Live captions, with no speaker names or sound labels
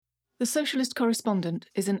The Socialist Correspondent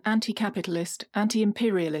is an anti-capitalist,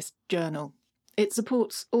 anti-imperialist journal. It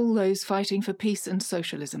supports all those fighting for peace and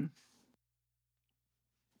socialism.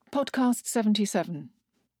 Podcast 77.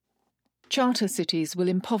 Charter cities will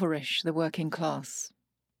impoverish the working class.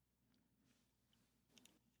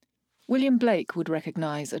 William Blake would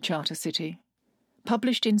recognise a charter city.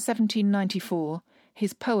 Published in 1794,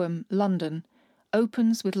 his poem, London,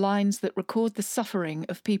 opens with lines that record the suffering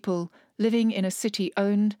of people living in a city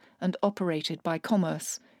owned and operated by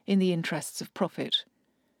commerce in the interests of profit.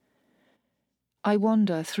 I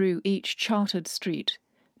wander through each chartered street,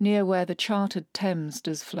 near where the chartered Thames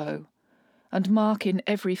does flow, and mark in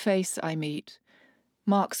every face I meet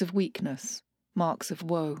marks of weakness, marks of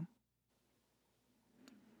woe.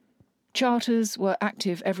 Charters were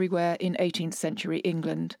active everywhere in 18th century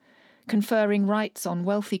England, conferring rights on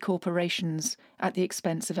wealthy corporations at the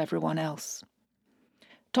expense of everyone else.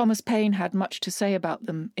 Thomas Paine had much to say about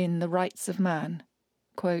them in The Rights of Man.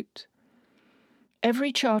 Quote,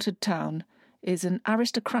 "Every chartered town is an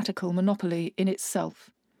aristocratical monopoly in itself.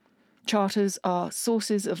 Charters are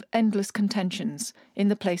sources of endless contentions in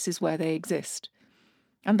the places where they exist,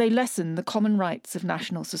 and they lessen the common rights of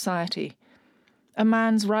national society. A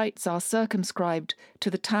man's rights are circumscribed to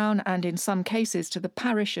the town and in some cases to the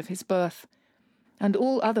parish of his birth, and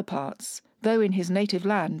all other parts, though in his native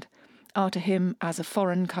land, are to him as a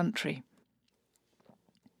foreign country."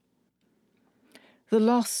 The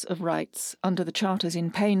loss of rights under the charters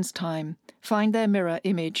in Paine's time find their mirror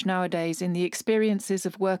image nowadays in the experiences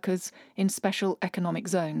of workers in special economic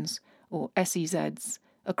zones, or SEZs,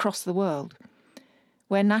 across the world,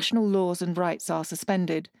 where national laws and rights are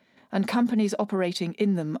suspended and companies operating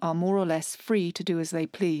in them are more or less free to do as they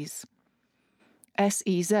please.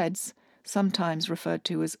 SEZs, sometimes referred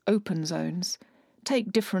to as open zones,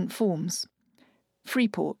 take different forms.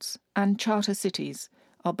 Freeports and charter cities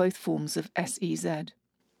are both forms of SEZ.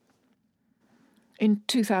 In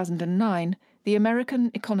 2009, the American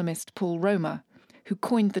economist Paul Romer, who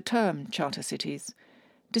coined the term charter cities,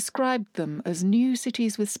 described them as new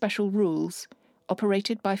cities with special rules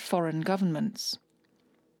operated by foreign governments.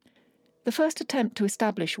 The first attempt to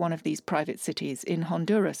establish one of these private cities in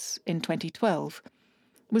Honduras in 2012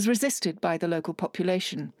 was resisted by the local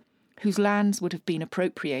population, whose lands would have been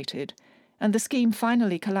appropriated, and the scheme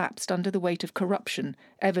finally collapsed under the weight of corruption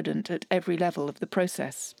evident at every level of the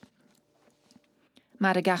process.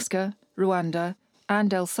 Madagascar, Rwanda,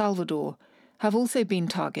 and El Salvador have also been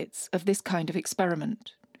targets of this kind of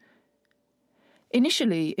experiment.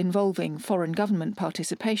 Initially involving foreign government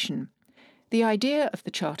participation, the idea of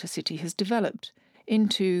the charter city has developed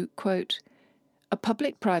into, quote, a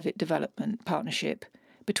public-private development partnership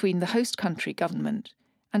between the host country government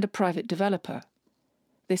and a private developer.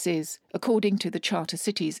 This is, according to the Charter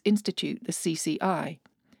Cities Institute, the CCI,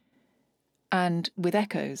 and with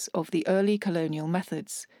echoes of the early colonial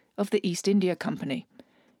methods of the East India Company,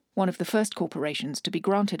 one of the first corporations to be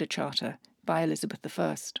granted a charter by Elizabeth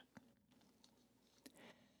I.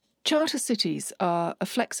 Charter cities are a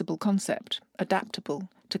flexible concept, adaptable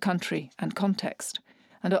to country and context,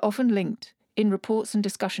 and are often linked, in reports and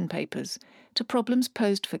discussion papers, to problems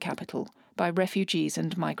posed for capital by refugees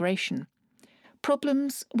and migration.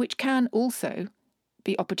 Problems which can also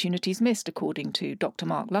be opportunities missed, according to Dr.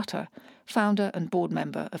 Mark Lutter, founder and board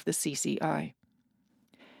member of the CCI.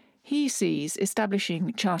 He sees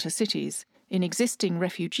establishing charter cities in existing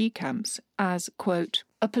refugee camps as, quote,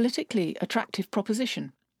 a politically attractive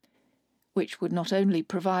proposition, which would not only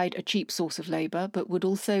provide a cheap source of labour but would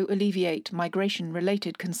also alleviate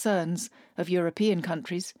migration-related concerns of European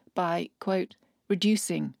countries by, quote,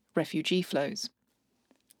 reducing refugee flows.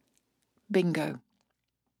 Bingo.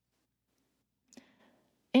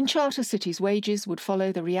 In charter cities, wages would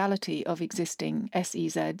follow the reality of existing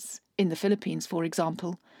SEZs, in the Philippines, for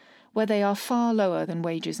example, where they are far lower than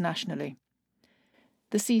wages nationally.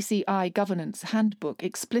 The CCI Governance Handbook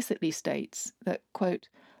explicitly states that, quote,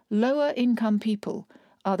 lower-income people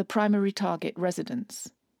are the primary target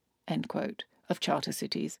residents, end quote, of charter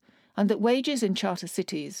cities, and that wages in charter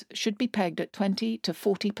cities should be pegged at 20 to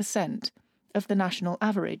 40% of the national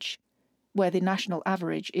average, where the national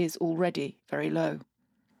average is already very low.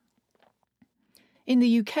 In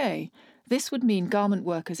the UK, this would mean garment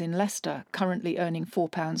workers in Leicester, currently earning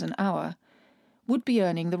 £4 an hour, would be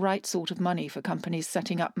earning the right sort of money for companies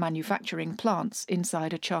setting up manufacturing plants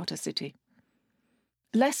inside a charter city.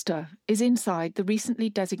 Leicester is inside the recently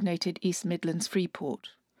designated East Midlands Freeport,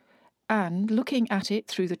 and, looking at it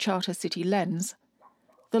through the charter city lens,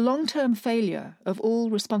 the long-term failure of all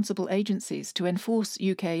responsible agencies to enforce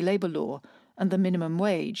UK labour law and the minimum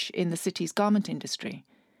wage in the city's garment industry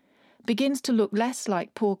begins to look less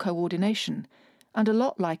like poor coordination and a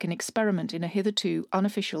lot like an experiment in a hitherto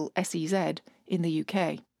unofficial SEZ in the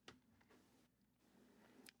UK.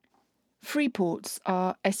 Free ports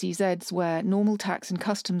are SEZs where normal tax and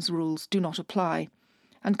customs rules do not apply,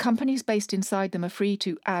 and companies based inside them are free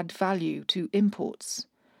to add value to imports.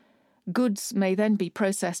 Goods may then be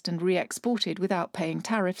processed and re-exported without paying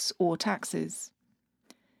tariffs or taxes.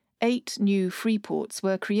 8 new free ports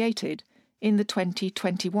were created in the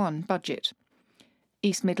 2021 budget: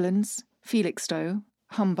 East Midlands, Felixstowe,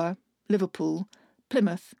 Humber, Liverpool,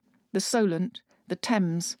 Plymouth, the Solent, the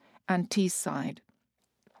Thames and Teesside.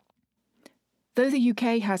 Though the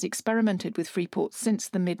UK has experimented with free ports since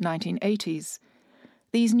the mid-1980s,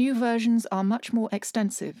 these new versions are much more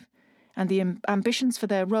extensive and the ambitions for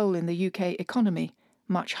their role in the UK economy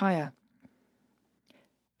much higher.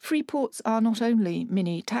 Free ports are not only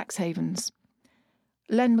mini tax havens.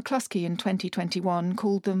 Len McCluskey in 2021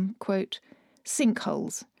 called them, quote,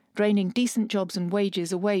 sinkholes, draining decent jobs and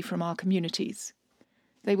wages away from our communities.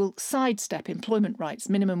 They will sidestep employment rights,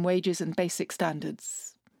 minimum wages and basic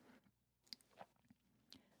standards.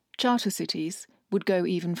 Charter cities would go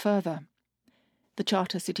even further. The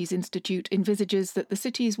Charter Cities Institute envisages that the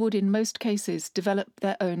cities would in most cases develop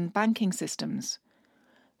their own banking systems,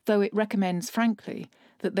 though it recommends frankly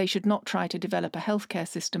that they should not try to develop a healthcare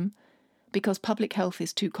system because public health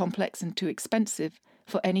is too complex and too expensive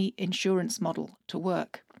for any insurance model to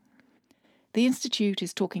work. The Institute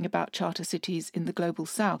is talking about charter cities in the Global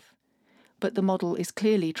South, but the model is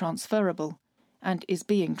clearly transferable and is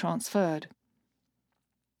being transferred.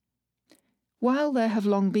 While there have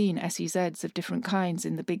long been SEZs of different kinds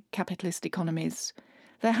in the big capitalist economies,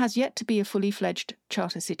 there has yet to be a fully fledged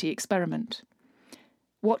charter city experiment.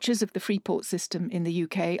 Watchers of the Freeport system in the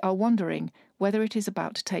UK are wondering whether it is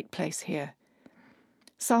about to take place here.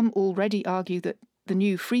 Some already argue that the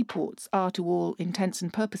new Freeports are to all intents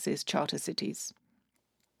and purposes charter cities.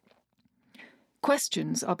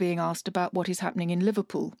 Questions are being asked about what is happening in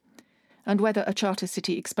Liverpool and whether a charter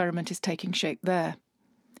city experiment is taking shape there.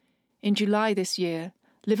 In July this year,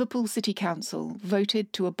 Liverpool City Council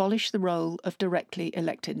voted to abolish the role of directly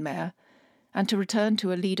elected mayor and to return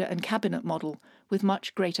to a leader and cabinet model with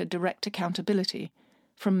much greater direct accountability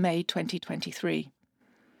from May 2023.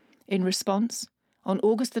 In response, on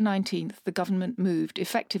August the 19th, the government moved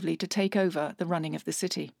effectively to take over the running of the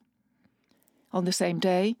city. On the same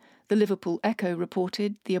day, the Liverpool Echo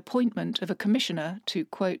reported the appointment of a commissioner to,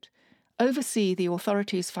 quote, oversee the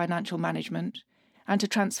authority's financial management and to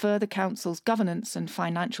transfer the council's governance and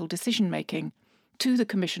financial decision-making to the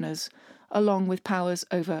commissioners, along with powers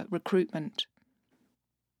over recruitment.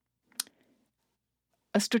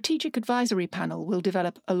 A strategic advisory panel will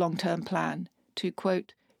develop a long-term plan to,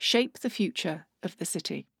 quote, shape the future of the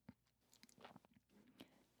city.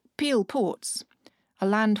 Peel Ports, a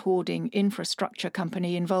land-hoarding infrastructure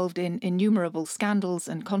company involved in innumerable scandals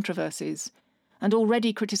and controversies, and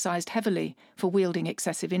already criticised heavily for wielding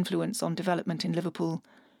excessive influence on development in Liverpool,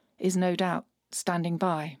 is no doubt standing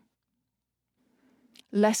by.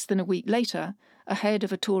 Less than a week later, ahead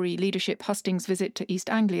of a Tory leadership hustings visit to East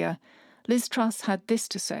Anglia, Liz Truss had this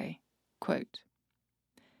to say, quote,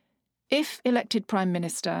 if elected Prime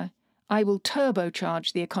Minister, I will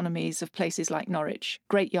turbocharge the economies of places like Norwich,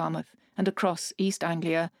 Great Yarmouth and across East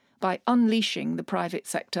Anglia by unleashing the private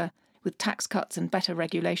sector with tax cuts and better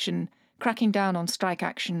regulation, cracking down on strike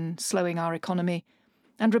action, slowing our economy,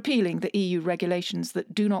 and repealing the EU regulations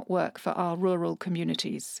that do not work for our rural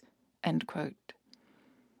communities. End quote.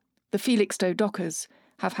 The Felixstowe dockers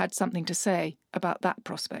have had something to say about that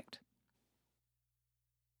prospect.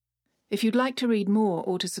 If you'd like to read more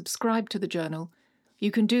or to subscribe to the journal,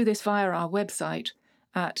 you can do this via our website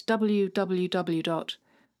at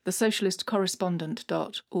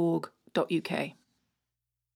www.thesocialistcorrespondent.org.uk.